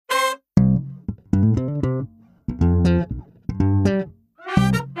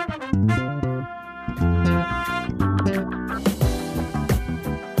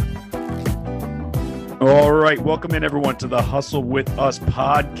right, welcome in everyone to the Hustle With Us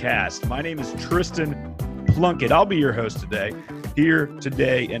podcast. My name is Tristan Plunkett. I'll be your host today, here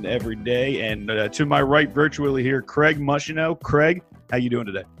today and every day. And to my right, virtually here, Craig Mushino. Craig, how you doing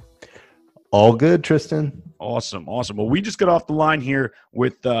today? All good, Tristan. Awesome. Well, we just got off the line here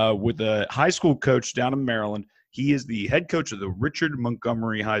with a high school coach down in Maryland. He is the head coach of the Richard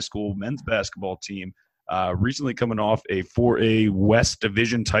Montgomery High School men's basketball team. Recently coming off a 4A West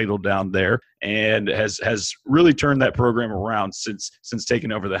Division title down there, and has really turned that program around since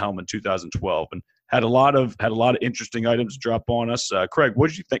taking over the helm in 2012, and had a lot of interesting items drop on us. Craig, what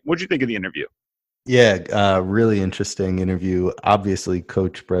did you think? What did you think of the interview? Yeah, really interesting interview. Obviously,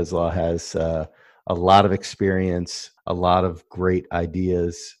 Coach Breslau has a lot of experience, a lot of great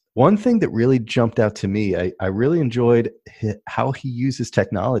ideas. One thing that really jumped out to me, I really enjoyed how he uses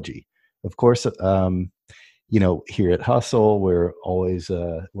technology. Of course, here at Hustle, we're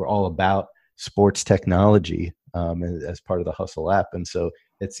all about sports technology as part of the Hustle app. And so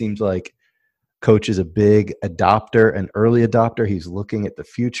it seems like Coach is a big adopter, an early adopter. He's looking at the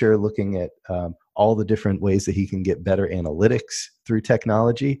future, looking at all the different ways that he can get better analytics through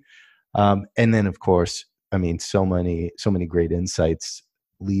technology. And then, of course, so many great insights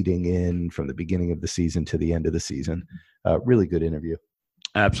leading in from the beginning of the season to the end of the season. Really good interview.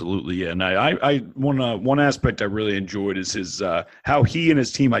 Absolutely, yeah. And I one aspect I really enjoyed is his how he and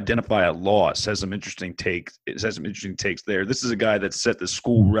his team identify a loss. Has some interesting takes there. This is a guy that set the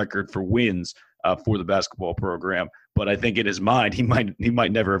school record for wins for the basketball program, but I think in his mind he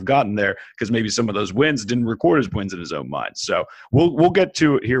might never have gotten there because maybe some of those wins didn't record as wins in his own mind. So we'll get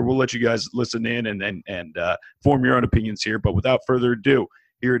to it here. We'll let you guys listen in and form your own opinions here. But without further ado,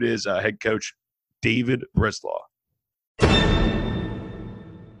 here it is, head coach David Breslau.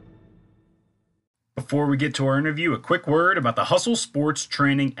 Before we get to our interview, a quick word about the Hustle Sports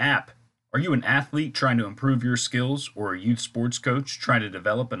Training app. Are you an athlete trying to improve your skills or a youth sports coach trying to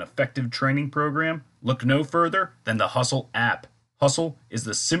develop an effective training program? Look no further than the Hustle app. Hustle is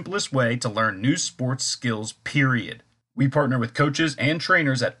the simplest way to learn new sports skills, period. We partner with coaches and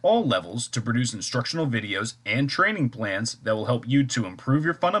trainers at all levels to produce instructional videos and training plans that will help you to improve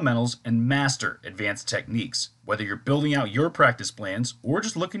your fundamentals and master advanced techniques. Whether you're building out your practice plans or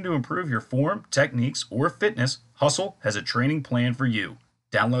just looking to improve your form, techniques, or fitness, Hustle has a training plan for you.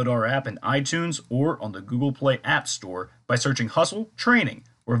 Download our app in iTunes or on the Google Play App Store by searching Hustle Training,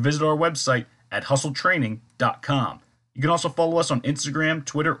 or visit our website at hustletraining.com. You can also follow us on Instagram,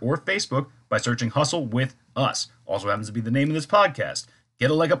 Twitter, or Facebook by searching Hustle With Us. Also happens to be the name of this podcast.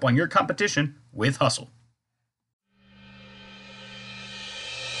 Get a leg up on your competition with Hustle.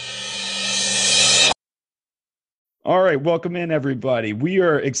 All right, welcome in, everybody. We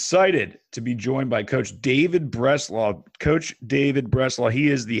are excited to be joined by Coach David Breslau. Coach David Breslau, he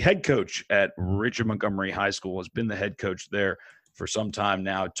is the head coach at Richard Montgomery High School, has been the head coach there for some time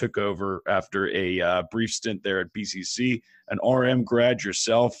now, took over after a brief stint there at BCC, an RM grad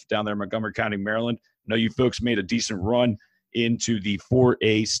yourself down there in Montgomery County, Maryland. I know you folks made a decent run into the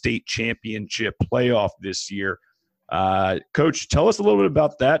 4A state championship playoff this year. Coach, tell us a little bit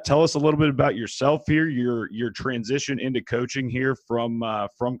about that. Tell us a little bit about yourself here, your transition into coaching here from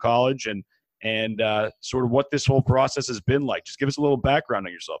college, and sort of what this whole process has been like. Just give us a little background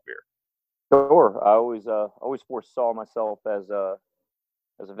on yourself here. Sure. I always foresaw myself as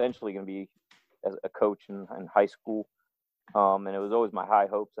eventually going to be as a coach in high school, and it was always my high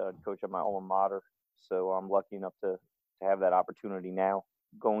hopes that I'd coach at my alma mater. So I'm lucky enough to have that opportunity now.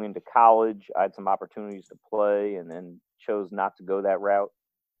 Going into college, I had some opportunities to play, and then chose not to go that route.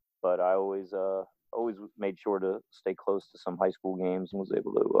 But I always made sure to stay close to some high school games, and was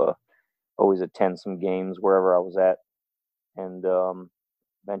able to always attend some games wherever I was at. And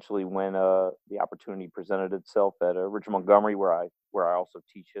eventually, when the opportunity presented itself at Richard Montgomery, where I also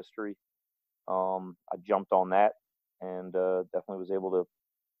teach history, I jumped on that, and definitely was able to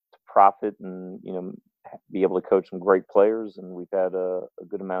profit and be able to coach some great players, and we've had a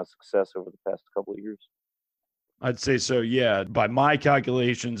good amount of success over the past couple of years. I'd say so, yeah. By my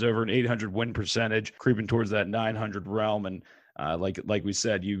calculations, over an 800 win percentage, creeping towards that 900 realm, and like we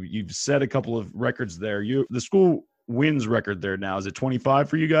said, you've set a couple of records there. The school wins record there now, is it 25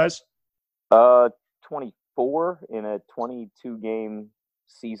 for you guys? 24 in a 22 game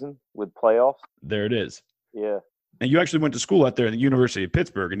season with playoffs. There it is. Yeah. And you actually went to school out there at the University of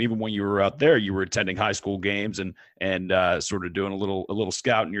Pittsburgh, and even when you were out there, you were attending high school games and sort of doing a little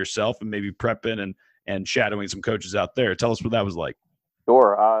scouting yourself and maybe prepping and shadowing some coaches out there. Tell us what that was like.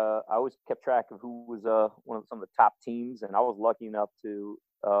 Sure. I always kept track of who was one of some of the top teams, and I was lucky enough to,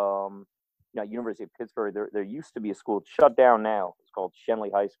 University of Pittsburgh. There used to be a school, it's shut down now. It's called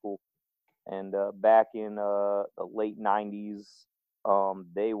Shenley High School, And back in the late '90s,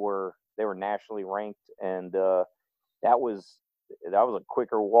 they were nationally ranked, and that was a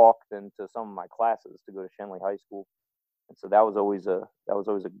quicker walk than to some of my classes to go to Shenley High School. And so that was always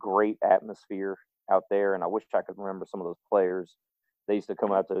a great atmosphere out there. And I wish I could remember some of those players. They used to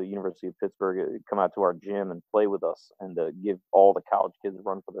come out to the University of Pittsburgh, come out to our gym and play with us, and give all the college kids a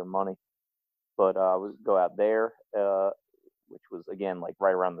run for their money. But I would go out there, which was again like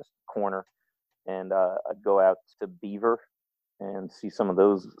right around this corner, and I'd go out to Beaver and see some of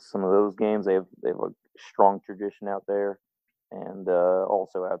those games. They have a strong tradition out there, and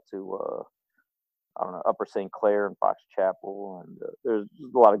also out to I don't know, Upper St. Clair and Fox Chapel, and there's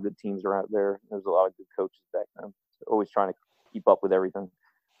a lot of good teams around there. There's a lot of good coaches back then. So always trying to keep up with everything.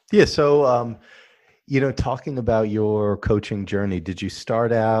 Yeah. So, talking about your coaching journey, did you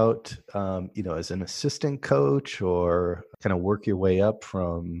start out, as an assistant coach, or kind of work your way up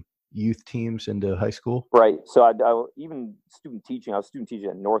from youth teams into high school? Right. So I even student teaching. I was student teaching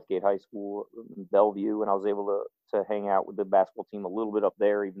at Northgate High School in Bellevue, and I was able to hang out with the basketball team a little bit up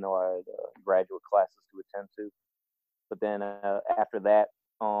there, even though I had graduate classes to attend to. But then after that,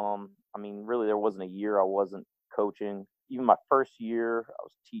 really there wasn't a year I wasn't coaching. Even my first year, I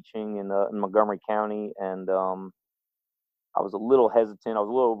was teaching in Montgomery County, and I was a little hesitant. I was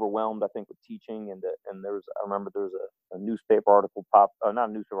a little overwhelmed, I think, with teaching. And I remember there was a newspaper article not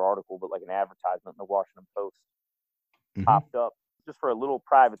a newspaper article, but like an advertisement in the Washington Post popped up just for a little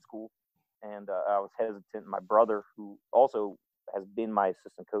private school. And I was hesitant. My brother, who also has been my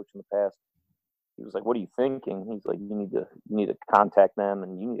assistant coach in the past, he was like, "What are you thinking?" He's like, "You need to contact them,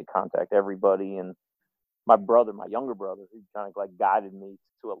 and you need to contact everybody." And my younger brother, he kind of like guided me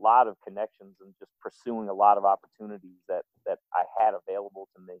to a lot of connections and just pursuing a lot of opportunities that I had available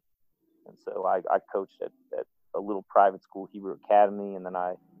to me. And so I coached at a little private school, Hebrew Academy, and then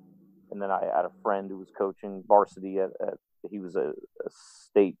I had a friend who was coaching varsity he was a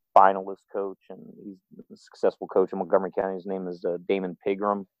state finalist coach, and he's a successful coach in Montgomery County. His name is Damon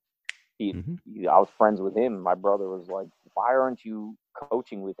Pigram. I was friends with him. My brother was like, "Why aren't you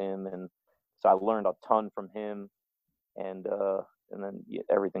coaching with him?" And so I learned a ton from him, and then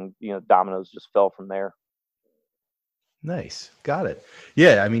everything, dominoes just fell from there. Nice. Got it.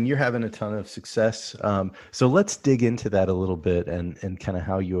 Yeah. I mean, you're having a ton of success. So let's dig into that a little bit and kind of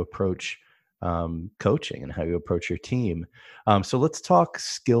how you approach coaching and how you approach your team. So let's talk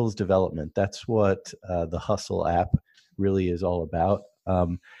skills development. That's what the Hustle app really is all about.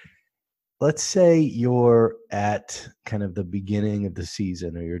 Let's say you're at kind of the beginning of the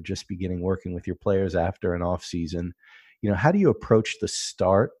season, or you're just beginning working with your players after an off season. How do you approach the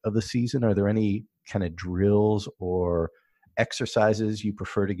start of the season? Are there any kind of drills or exercises you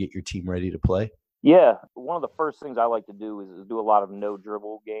prefer to get your team ready to play? Yeah, one of the first things I like to do is do a lot of no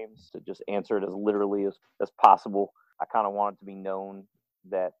dribble games, to just answer it as literally as possible. I kind of want it to be known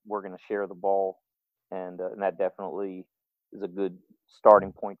that we're going to share the ball, and that definitely is a good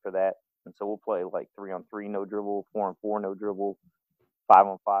starting point for that. And so we'll play like 3-on-3 no dribble, 4-on-4 no dribble,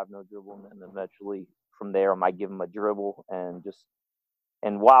 5-on-5 no dribble, and then eventually from there I might give them a dribble, and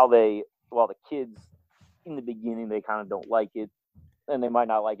while the kids in the beginning, they kind of don't like it, and they might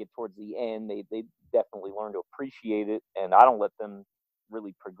not like it towards the end. They definitely learn to appreciate it, and I don't let them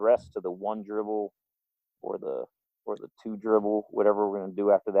really progress to the one dribble or the two dribble, whatever we're going to do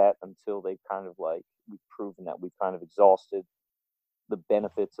after that, until they kind of like, we've proven that we've kind of exhausted the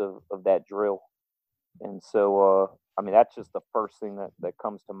benefits of that drill. And so, that's just the first thing that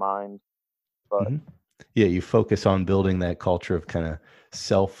comes to mind. But yeah, you focus on building that culture of kind of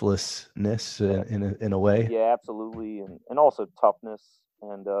selflessness in a way. Yeah, absolutely. And also toughness.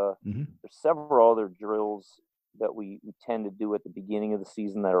 And there's several other drills that we tend to do at the beginning of the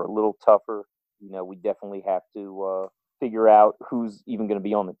season that are a little tougher. We definitely have to figure out who's even going to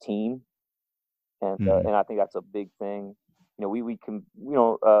be on the team. And I think that's a big thing. We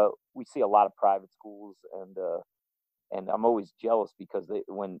see a lot of private schools, and I'm always jealous because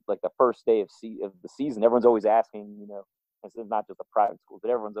when like the first day of the season, everyone's always asking, it's not just the private schools,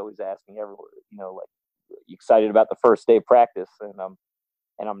 but everyone's always asking everywhere, like, you excited about the first day of practice? And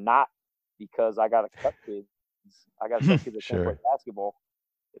I'm not, because I got to cut kids. I got some kids that can't play basketball.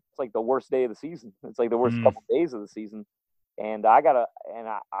 It's like the worst day of the season. It's like the worst couple days of the season, and I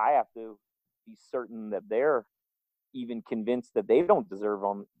have to be certain that they're even convinced that they don't deserve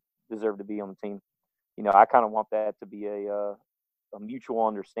to be on the team. I kind of want that to be a mutual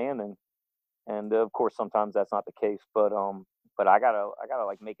understanding, and of course sometimes that's not the case. But I gotta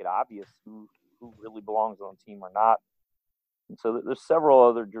like make it obvious who really belongs on the team or not. And so there's several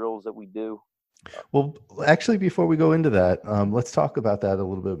other drills that we do. Well, actually, before we go into that, let's talk about that a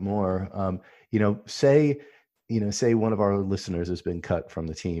little bit more. Say one of our listeners has been cut from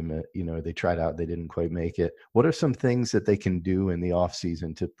the team. They tried out, they didn't quite make it. What are some things that they can do in the off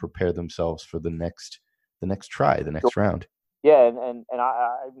season to prepare themselves for the next try, the next round? Yeah, and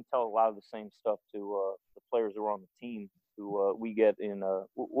I even tell a lot of the same stuff to the players who are on the team who we get in.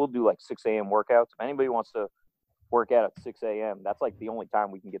 We'll do like 6 a.m. workouts. If anybody wants to work out at 6 a.m., that's like the only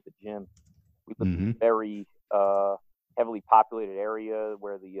time we can get the gym. We live in Mm-hmm. a very heavily populated area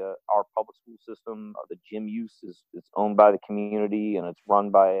where the our public school system, the gym use is owned by the community and it's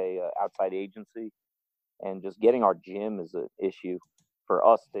run by a outside agency. And just getting our gym is an issue for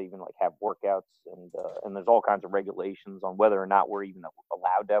us to even like have workouts, and there's all kinds of regulations on whether or not we're even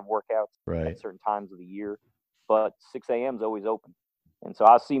allowed to have workouts Right. at certain times of the year. But 6 a.m. is always open, and so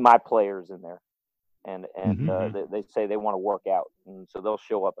I see my players in there, and Mm-hmm. they say they want to work out, and so they'll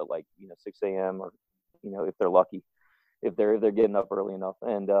show up at like 6 a.m. or if they're lucky, if they're getting up early enough,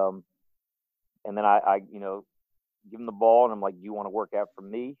 and then I give them the ball and I'm like, do you want to work out for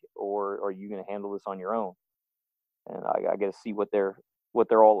me or are you going to handle this on your own? And I got to see what they're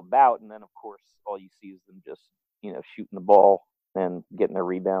all about, and then of course all you see is them just shooting the ball and getting their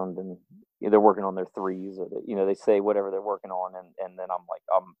rebound, and they're working on their threes, or they say whatever they're working on, and then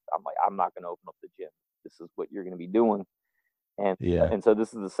I'm not going to open up the gym. This is what you're going to be doing, and Yeah. and so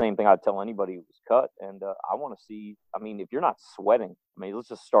this is the same thing I'd tell anybody who was cut, and I want to see. I mean, if you're not sweating, I mean, let's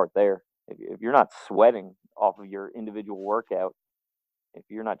just start there. If you're not sweating off of your individual workout, if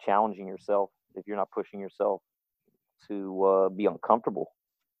you're not challenging yourself, if you're not pushing yourself to be uncomfortable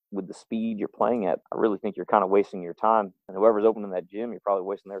with the speed you're playing at, I really think you're kind of wasting your time. And whoever's opening that gym, you're probably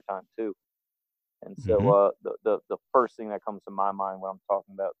wasting their time too. And so Mm-hmm. the first thing that comes to my mind when I'm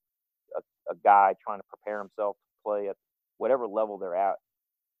talking about a guy trying to prepare himself to play at whatever level they're at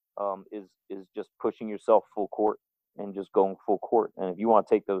is just pushing yourself full court and just going full court. And if you want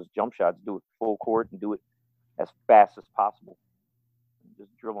to take those jump shots, do it full court and do it as fast as possible.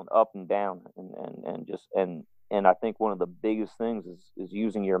 Just dribbling up and down, and I think one of the biggest things is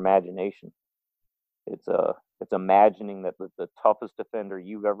using your imagination. It's imagining that the toughest defender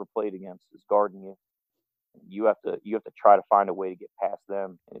you've ever played against is guarding you. You have to try to find a way to get past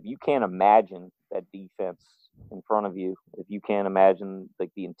them. And if you can't imagine that defense in front of you, if you can't imagine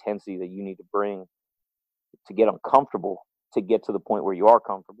like the intensity that you need to bring to get uncomfortable to get to the point where you are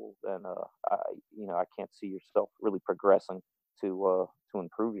comfortable, then I can't see yourself really progressing to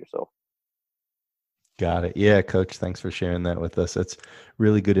improve yourself. Got it. Yeah, Coach, thanks for sharing that with us. That's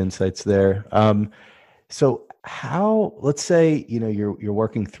really good insights there. So how, let's say, you're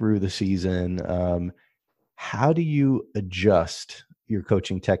working through the season. How do you adjust your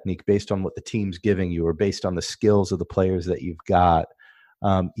coaching technique based on what the team's giving you or based on the skills of the players that you've got?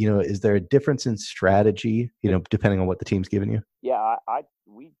 Is there a difference in strategy, depending on what the team's giving you? Yeah,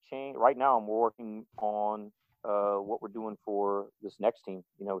 we change right now. I'm working on what we're doing for this next team.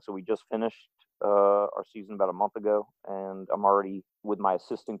 So we just finished our season about a month ago, and I'm already with my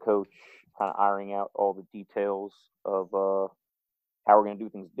assistant coach, kind of ironing out all the details of how we're going to do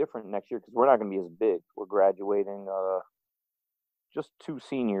things different next year because we're not going to be as big. We're graduating just 2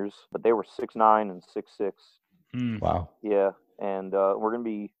 seniors, but they were 6'9" and 6'6". Wow. Yeah, and we're going to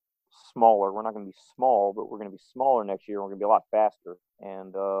be smaller. We're not going to be small, but we're going to be smaller next year. We're going to be a lot faster.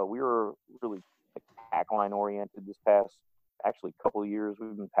 And we were really like pack line oriented this past actually couple of years.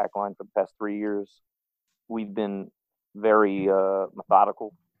 We've been pack line for the past 3 years. We've been very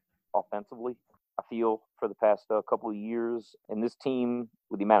methodical offensively, I feel, for the past couple of years. And this team,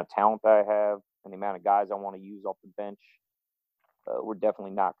 with the amount of talent that I have and the amount of guys I want to use off the bench, we're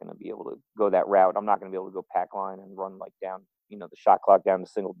definitely not going to be able to go that route. I'm not going to be able to go pack line and run like down, the shot clock down to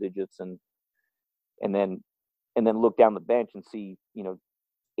single digits and then look down the bench and see,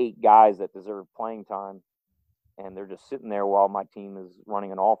 8 guys that deserve playing time, and they're just sitting there while my team is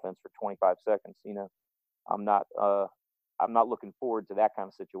running an offense for 25 seconds. I'm not looking forward to that kind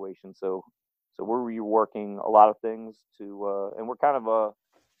of situation. So we're reworking a lot of things and we're kind of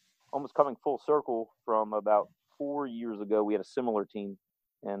almost coming full circle from about 4 years ago. We had a similar team,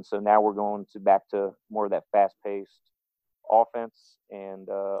 and so now we're going back to more of that fast-paced offense and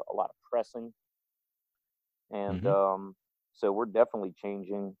a lot of pressing, and so we're definitely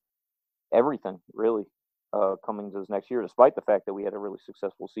changing everything really coming to this next year, despite the fact that we had a really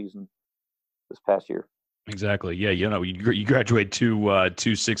successful season this past year. Exactly. Yeah. You graduate two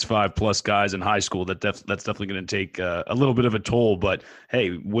 2.65 plus guys in high school. That's definitely going to take a little bit of a toll. But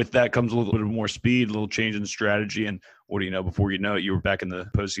hey, with that comes a little bit more speed, a little change in strategy, and what do you know? Before you know it, you were back in the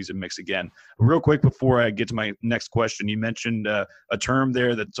postseason mix again. Real quick before I get to my next question, you mentioned a term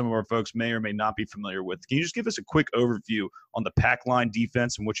there that some of our folks may or may not be familiar with. Can you just give us a quick overview on the pack line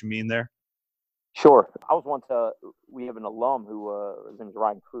defense and what you mean there? Sure. I was once we have an alum who his name is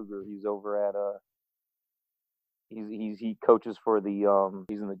Ryan Kruger. He's over at he coaches for the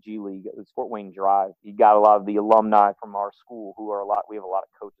he's in the G League. It's Fort Wayne Drive. He got a lot of the alumni from our school who are we have a lot of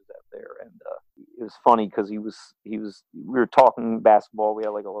coaches out there, and it was funny because we were talking basketball. We had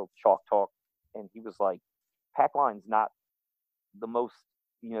like a little chalk talk, and he was like, "Pack line's not the most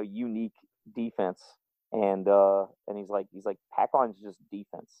unique defense," and he's like pack line's just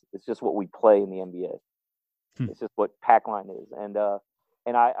defense. It's just what we play in the NBA. It's just what pack line is, and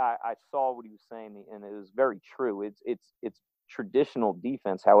I saw what he was saying, and it was very true. It's traditional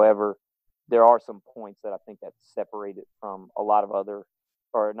defense. However, there are some points that I think that separate it from a lot of other,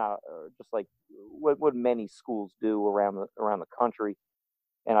 or not, or just like what many schools do around the country.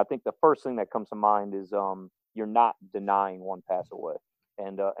 And I think the first thing that comes to mind is you're not denying one pass away,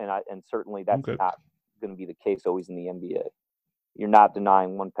 and certainly that's Okay. not going to be the case always in the NBA. You're not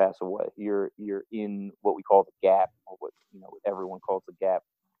denying one pass away. You're in what we call the gap, or what what everyone calls the gap.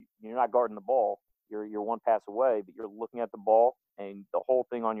 You're not guarding the ball. You're one pass away, but you're looking at the ball, and the whole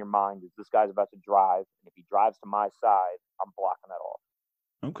thing on your mind is this guy's about to drive, and if he drives to my side, I'm blocking that off.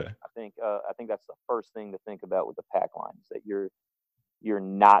 Okay. I think that's the first thing to think about with the pack line is that you're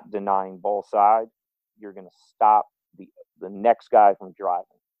not denying ball side. You're going to stop the next guy from driving.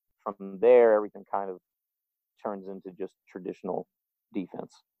 From there, everything kind of turns into just traditional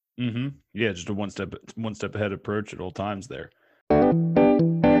defense. Mm-hmm. Yeah, just a one step ahead approach at all times there.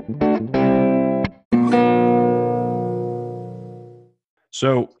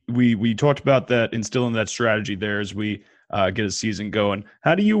 So we talked about that, instilling that strategy there as we get a season going.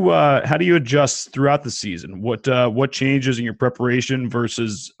 How do you adjust throughout the season? What changes in your preparation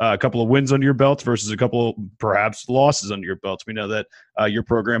versus a couple of wins under your belt versus a couple perhaps losses under your belts? We know that your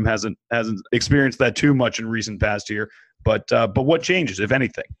program hasn't experienced that too much in recent past year, but what changes, if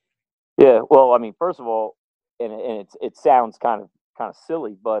anything? Yeah, well, I mean, first of all, and it sounds kind of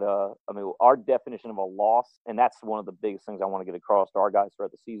silly, but I mean, our definition of a loss, and that's one of the biggest things I want to get across to our guys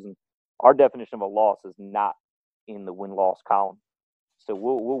throughout the season. Our definition of a loss is not in the win loss column. So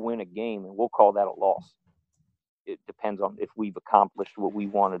we'll win a game and we'll call that a loss. It depends on if we've accomplished what we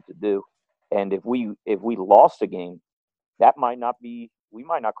wanted to do, and if we lost a game, that might not be we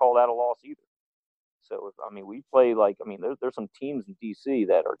might not call that a loss either. So I mean, we play like I mean, there's some teams in DC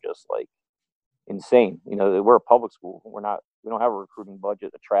that are just like insane. We're a public school. We don't have a recruiting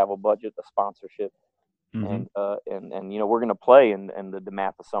budget, a travel budget, a sponsorship, Mm-hmm. and we're going to play in the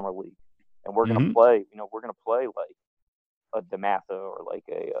DeMatha Summer League, and we're going to play. We're going to play like a DeMatha or like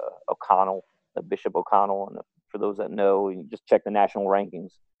a O'Connell, a Bishop O'Connell, and for those that know, you just check the national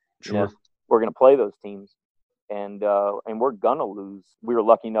rankings. Sure. We're going to play those teams, and we're gonna lose. We were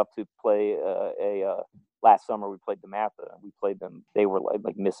lucky enough to play last summer. We played DeMatha, and we played them. They were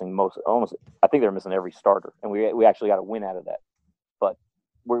like missing almost. I think they were missing every starter, and we actually got a win out of that. But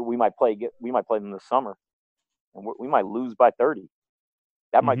we might play them this summer, and we might lose by 30.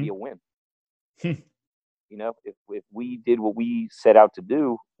 That might be a win. If we did what we set out to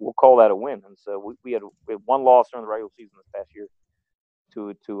do, we'll call that a win. And so we had one loss during the regular season this past year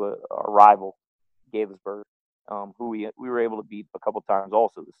to our rival, Gaithersburg, who we were able to beat a couple times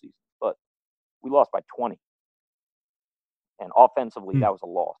also this season. But we lost by 20. And offensively, that was a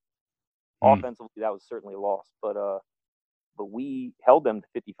loss. Offensively, that was certainly a loss. But we held them to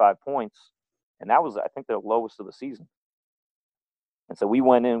 55 points, and that was, I think, their lowest of the season. And so we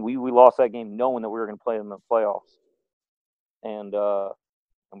went in, we lost that game knowing that we were going to play in the playoffs. And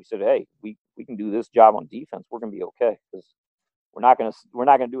we said, hey, we can do this job on defense. We're going to be okay because we're not going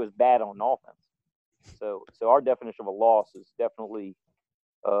to do as bad on offense. So our definition of a loss is definitely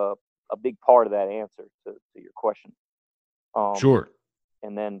a big part of that answer to your question. Sure.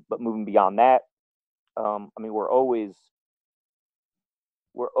 And then, but moving beyond that, I mean, we're always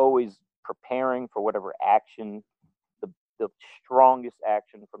preparing for whatever action, the strongest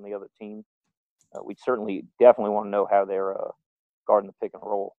action from the other team. We definitely want to know how they're guarding the pick and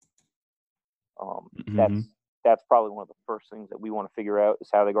roll. That's probably one of the first things that we want to figure out is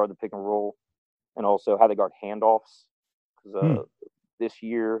how they guard the pick and roll, and also how they guard handoffs. Because this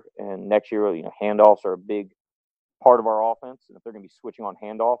year and next year, handoffs are a big part of our offense, and if they're going to be switching on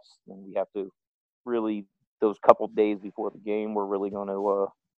handoffs, then we have to really those couple days before the game, we're really going to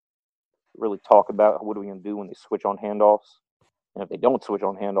really talk about what are we going to do when they switch on handoffs. And if they don't switch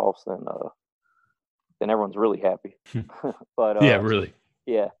on handoffs, then everyone's really happy. But yeah, really.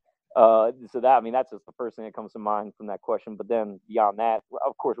 Yeah. So that, I mean, that's just the first thing that comes to mind from that question. But then beyond that,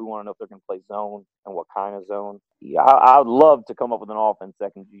 of course, we want to know if they're going to play zone and what kind of zone. Yeah, I would love to come up with an offense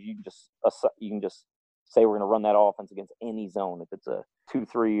that you can just say we're going to run that offense against any zone if it's a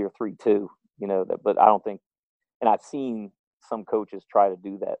 2-3 or 3-2. But I don't think, and I've seen some coaches try to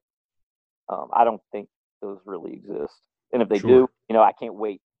do that. I don't think those really exist. And if they do, I can't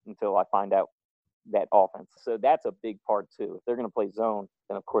wait until I find out that offense. So that's a big part too. If they're going to play zone,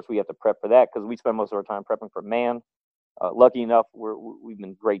 then of course we have to prep for that because we spend most of our time prepping for man. Lucky enough, we've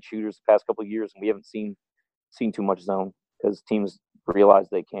been great shooters the past couple of years, and we haven't seen too much zone because teams realize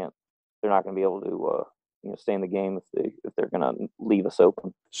they're not going to be able to stay in the game if they're going to leave us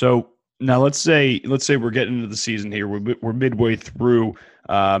open. So now let's say we're getting into the season here. We're midway through.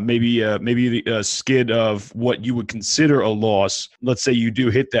 Maybe a skid of what you would consider a loss. Let's say you do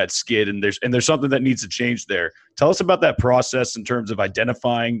hit that skid, and there's something that needs to change there. Tell us about that process in terms of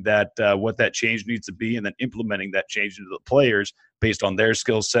identifying that what that change needs to be, and then implementing that change into the players based on their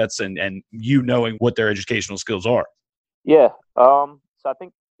skill sets and you knowing what their educational skills are. Yeah. So I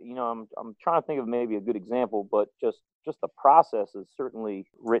think I'm trying to think of maybe a good example, but just the process is certainly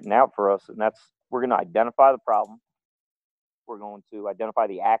written out for us, and that's we're going to identify the problem. We're going to identify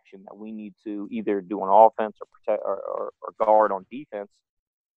the action that we need to either do on offense or protect or guard on defense,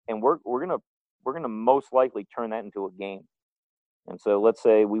 and we're gonna most likely turn that into a game. And so let's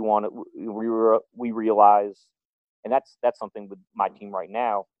say we realize, and that's something with my team right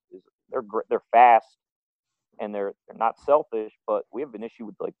now is they're fast and they're not selfish, but we have an issue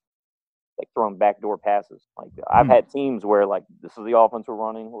with like throwing backdoor passes. Like I've had teams where like this is the offense we're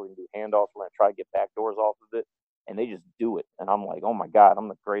running, we're gonna do handoffs, we're gonna try to get backdoors off of it. And they just do it, and I'm like, "Oh my God, I'm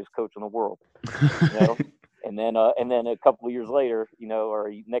the greatest coach in the world." And then a couple of years later,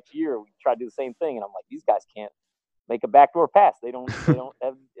 or next year, we try to do the same thing, and I'm like, "These guys can't make a backdoor pass. They don't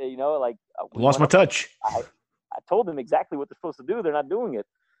have, Lost my touch. I told them exactly what they're supposed to do. They're not doing it,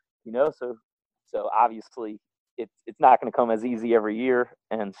 So obviously, it's not going to come as easy every year,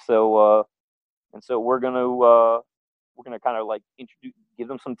 and so we're gonna kind of like give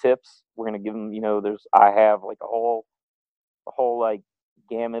them some tips. We're gonna give them, I have like a whole like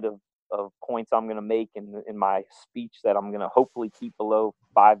gamut of points I'm gonna make in my speech that I'm gonna hopefully keep below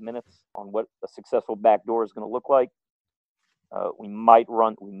 5 minutes on what a successful backdoor is gonna look like. We might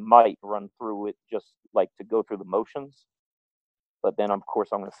run through it just like to go through the motions, but then of course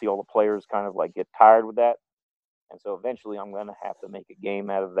I'm gonna see all the players kind of like get tired with that. And so eventually I'm going to have to make a game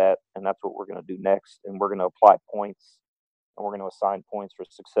out of that, and that's what we're going to do next. And we're going to apply points, and we're going to assign points for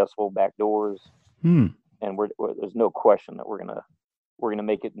successful backdoors. And there's no question that we're going to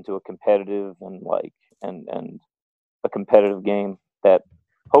make it into a competitive and a competitive game that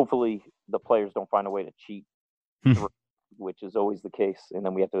hopefully the players don't find a way to cheat, which is always the case. And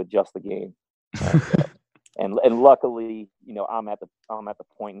then we have to adjust the game. And luckily, I'm at the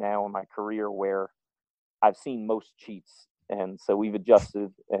point now in my career where I've seen most cheats, and so we've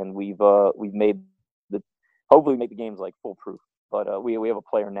adjusted and we've made hopefully make the games like foolproof. But we have a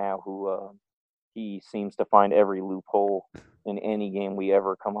player now who he seems to find every loophole in any game we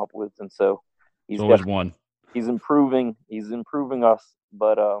ever come up with, and so he's always won. He's improving us,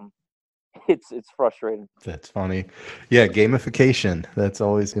 but it's frustrating. That's funny. Yeah, gamification. That's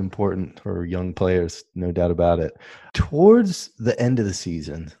always important for young players, no doubt about it. Towards the end of the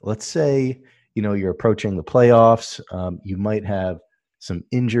season, let's say you're approaching the playoffs. You might have some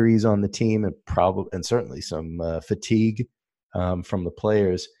injuries on the team and certainly some fatigue from the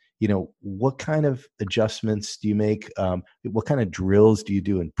players. What kind of adjustments do you make? What kind of drills do you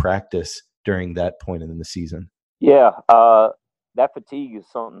do in practice during that point in the season? Yeah, that fatigue is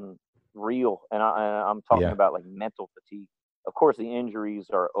something real, and I'm talking about like mental fatigue. Of course, the injuries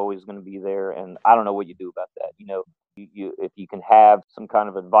are always going to be there, and I don't know what you do about that. If you can have some kind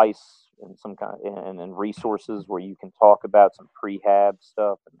of advice and some kind of, and resources where you can talk about some prehab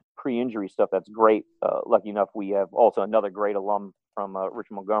stuff and pre-injury stuff, that's great. Lucky enough, we have also another great alum from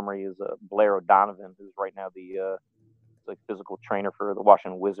Richard Montgomery is Blair O'Donovan, who's right now the like physical trainer for the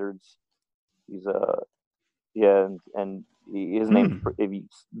Washington Wizards. He's and his name, if you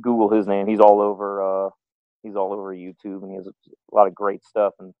Google his name, he's all over YouTube, and he has a lot of great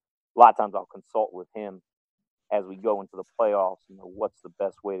stuff. And a lot of times I'll consult with him as we go into the playoffs, what's the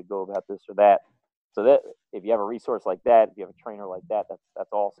best way to go about this or that. So that if you have a resource like that, if you have a trainer like that,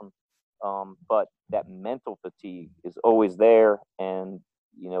 that's awesome. But that mental fatigue is always there, and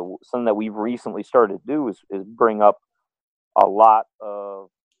something that we've recently started to do is bring up a lot of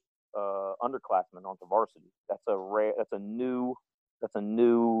underclassmen onto varsity. That's a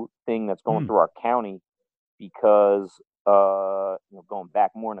new thing that's going through our county because going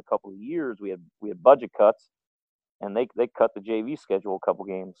back more than a couple of years, we had budget cuts, and they cut the JV schedule a couple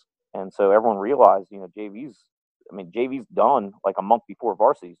games, and so everyone realized JV's done like a month before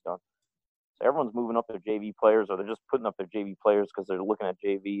varsity's done. So everyone's moving up their JV players, or they're just putting up their JV players because they're looking at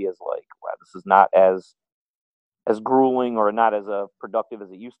JV as like, wow, this is not as grueling or not as productive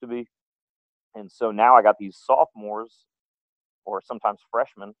as it used to be. And so now I got these sophomores or sometimes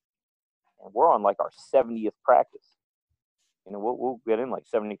freshmen, and we're on like our 70th practice. We'll get in like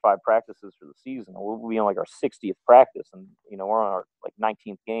 75 practices for the season. We'll be on like our 60th practice, and we're on our like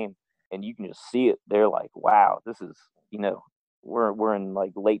 19th game, and you can just see it. They're like, wow, this is we're in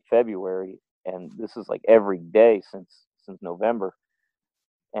like late February, and this is like every day since November,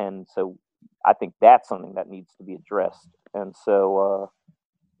 and so I think that's something that needs to be addressed. And so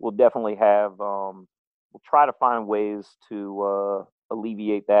we'll definitely have we'll try to find ways to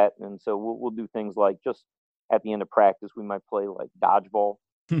alleviate that, and so we'll do things like just at the end of practice, we might play like dodgeball,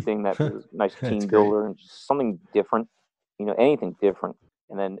 thing that is a nice team builder and just something different, anything different.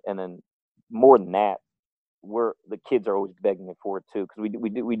 And then more than that, the kids are always begging it for it too, because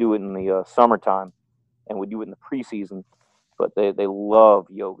we do it in the summertime, and we do it in the preseason, but they love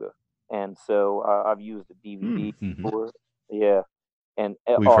yoga, and so I've used a DVD for it. Yeah, and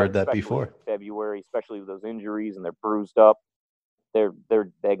we've heard that before. In February, especially with those injuries and they're bruised up, they're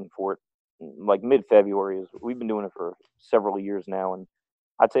begging for it. Like mid-February we've been doing it for several years now, and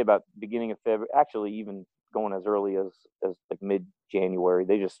I'd say about beginning of February, actually even going as early as like mid-January,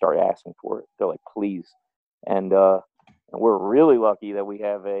 they just start asking for it. They're like, please. And we're really lucky that we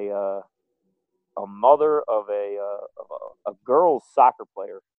have a mother of a girls soccer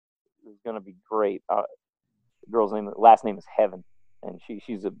player who's going to be great. The girl's last name is Heaven, and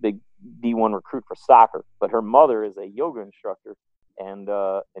she's a big D1 recruit for soccer, but her mother is a yoga instructor, and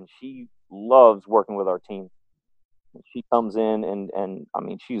she loves working with our team. She comes in and I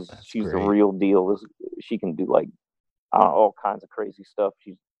mean she's the real deal. She can do like all kinds of crazy stuff.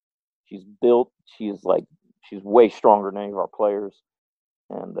 She's built. She's way stronger than any of our players,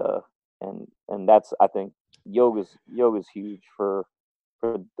 and that's, I think, yoga's huge for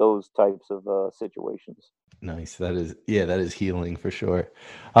those types of situations. Nice. That is healing for sure.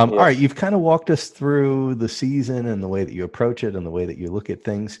 All right, you've kind of walked us through the season and the way that you approach it and the way that you look at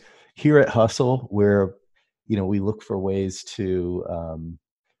things. Here at Hustle, where we look for ways to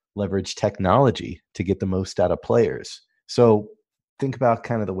leverage technology to get the most out of players. So think about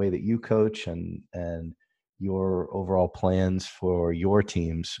kind of the way that you coach and your overall plans for your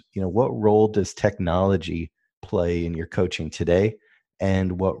teams. What role does technology play in your coaching today,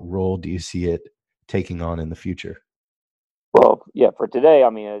 and what role do you see it taking on in the future? Well, yeah, for today, I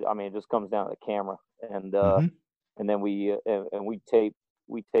mean, it just comes down to the camera, and then we tape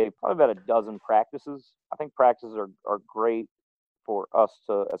probably about a dozen practices. I think practices are great for us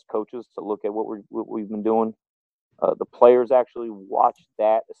as coaches to look at what we've been doing. The players actually watch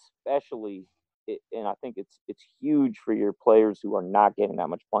that, especially, and I think it's huge for your players who are not getting that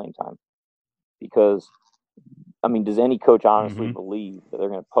much playing time, because I mean, does any coach honestly believe that they're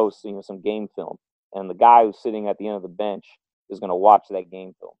going to post some game film, and the guy who's sitting at the end of the bench is going to watch that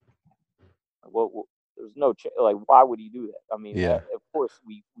game film? Well, there's no like, why would he do that? I mean, of course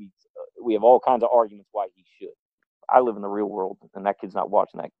we have all kinds of arguments why he should. I live in the real world, and that kid's not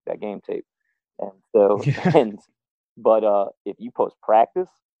watching that game tape, and so but if you post practice,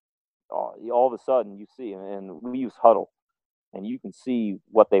 all of a sudden you see, and we use Huddle, and you can see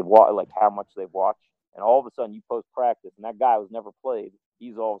what they've watched, like how much they've watched, and all of a sudden you post practice, and that guy who's never played,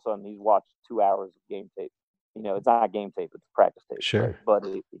 he's watched 2 hours of game tape. It's not game tape; it's practice tape. Sure, right? But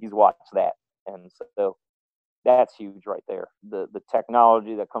he's watched that, and so that's huge right there. The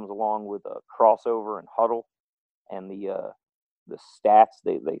technology that comes along with a crossover and Huddle, and the stats.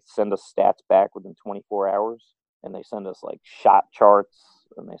 They send us stats back within 24 hours, and they send us like shot charts,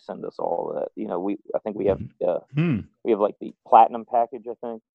 and they send us all that. I think we have we have like the platinum package. I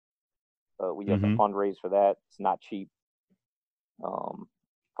think we have to fundraise for that. It's not cheap.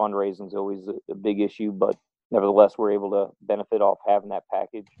 Fundraising is always a big issue, but nevertheless, we're able to benefit off having that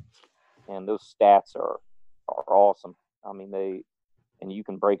package. And those stats are awesome. I mean, and you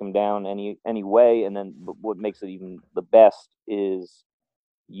can break them down any way. And then what makes it even the best is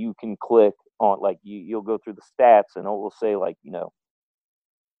you can click on, like, you'll go through the stats, and it will say, like,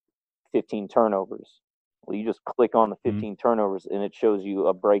 15 turnovers. Well, you just click on the 15 turnovers, and it shows you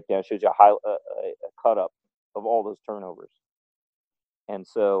a breakdown, shows you a cut up of all those turnovers. And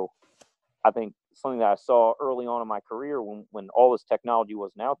so I think something that I saw early on in my career when all this technology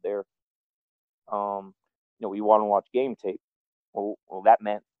wasn't out there, We want to watch game tape. Well, that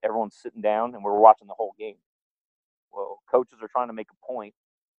meant everyone's sitting down and we're watching the whole game. Well, coaches are trying to make a point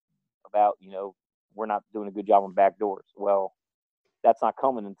about, we're not doing a good job on back doors. Well, that's not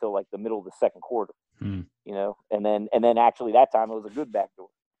coming until like the middle of the second quarter, and then actually that time it was a good back door,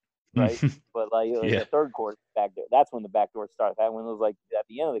 right? But like the third quarter back door, that's when the back door started. That when it was like at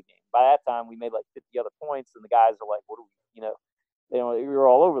the end of the game. By that time, we made like 50 other points, and the guys are like, "What do we?" You're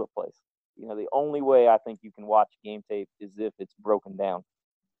all over the place. The only way I think you can watch game tape is if it's broken down,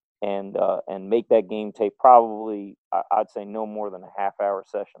 and make that game tape probably I'd say no more than a half-hour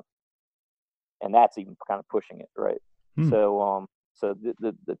session, and that's even kind of pushing it, right? So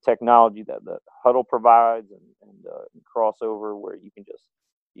the technology that the Huddle provides and crossover, where you can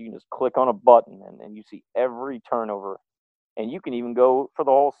just click on a button and you see every turnover, and you can even go for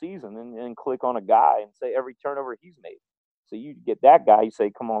the whole season and click on a guy and say every turnover he's made. So you get that guy, you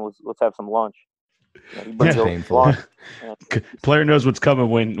say, "Come on, let's have some lunch." He brings over painful. lunch. Player knows what's coming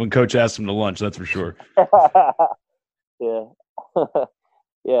when coach asks him to lunch. That's for sure. Yeah.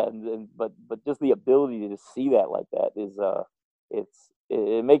 Yeah, but just the ability to see that like that is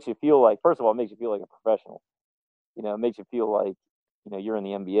it makes you feel like, first of all, it makes you feel like a professional. It makes you feel like you're in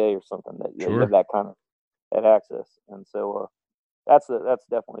the NBA or something, that you have that kind of that access. And so that's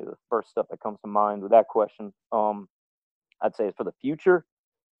definitely the first stuff that comes to mind with that question. I'd say for the future,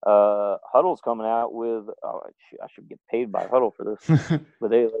 Huddle's coming out with I should get paid by Huddle for this,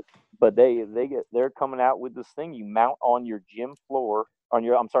 but they're coming out with this thing you mount on your gym floor,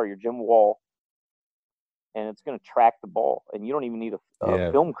 your gym wall, and it's going to track the ball, and you don't even need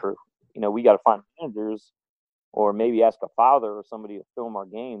a film crew. We got to find managers, or maybe ask a father or somebody to film our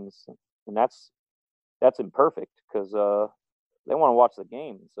games, and that's imperfect because they want to watch the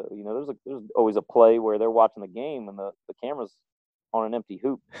game. So there's always a play where they're watching the game and the camera's on an empty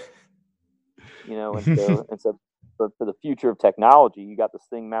hoop. But for the future of technology, you got this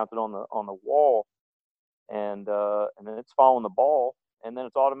thing mounted on the wall, and then it's following the ball, and then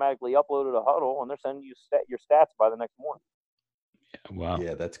it's automatically uploaded to Huddle, and they're sending you your stats by the next morning. Wow.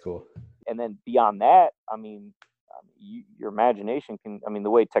 Yeah, that's cool. And then beyond that, your imagination can. The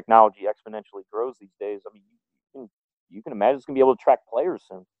way technology exponentially grows these days, you can imagine it's going to be able to track players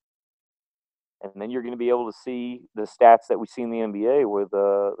soon. And then you're going to be able to see the stats that we see in the NBA with,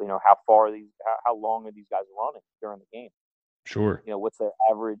 how long are these guys running during the game? Sure. What's their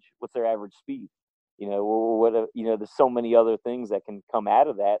average speed? There's so many other things that can come out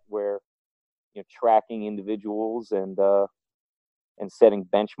of that, where, tracking individuals and setting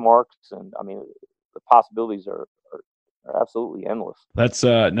benchmarks. And the possibilities are absolutely endless. That's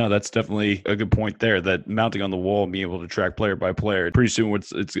that's definitely a good point there, that mounting on the wall and being able to track player by player. Pretty soon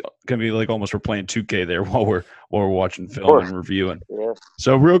it's gonna be like almost we're playing 2K there while we're watching film and reviewing. Yeah.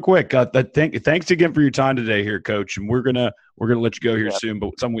 So real quick, thanks again for your time today here, Coach. And we're gonna let you go here soon,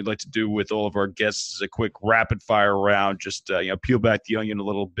 but something we'd like to do with all of our guests is a quick rapid fire round, just peel back the onion a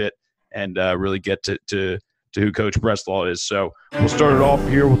little bit and really get to who Coach Bresslaw is. So we'll start it off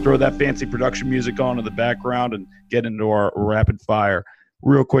here. We'll throw that fancy production music on in the background and get into our rapid fire.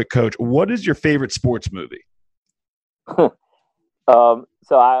 Real quick, Coach, what is your favorite sports movie? So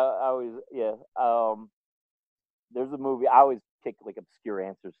I always, there's a movie. I always pick like obscure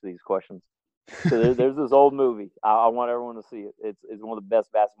answers to these questions. So there's this old movie. I want everyone to see it. It's one of the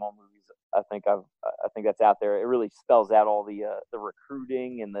best basketball movies I think that's out there. It really spells out all the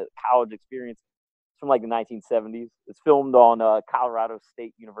recruiting and the college experience. From like the 1970s. It's filmed on Colorado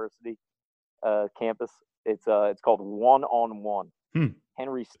State University campus. It's called One on One.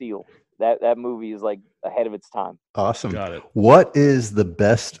 Henry Steele. That movie is like ahead of its time. Awesome. Got it. What is the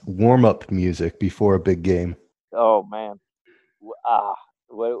best warm-up music before a big game? Oh man.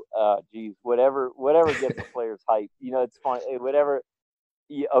 Whatever gets the players hyped. It's fun. Whatever.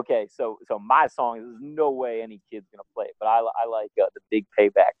 Yeah, okay, so my song, there's no way any kid's gonna play it, but I like the Big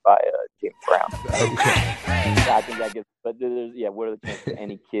Payback by James Brown. Okay. I think that gets. But what are the chances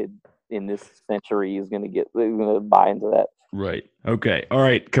any kid in this century is gonna buy into that? Right. Okay. All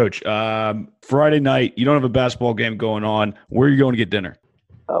right, Coach. Friday night, you don't have a basketball game going on. Where are you going to get dinner?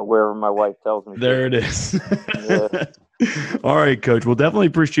 Wherever my wife tells me. There it is. Yeah. All right, Coach. We'll definitely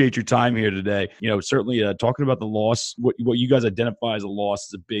appreciate your time here today. Certainly talking about the loss, what you guys identify as a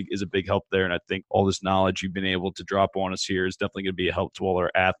loss is a big help there. And I think all this knowledge you've been able to drop on us here is definitely going to be a help to all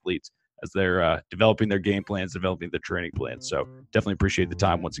our athletes as they're developing their game plans, developing their training plans. So definitely appreciate the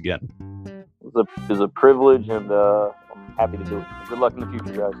time once again. It was a privilege, and I'm happy to do it. Good luck in the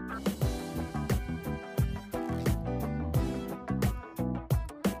future, guys.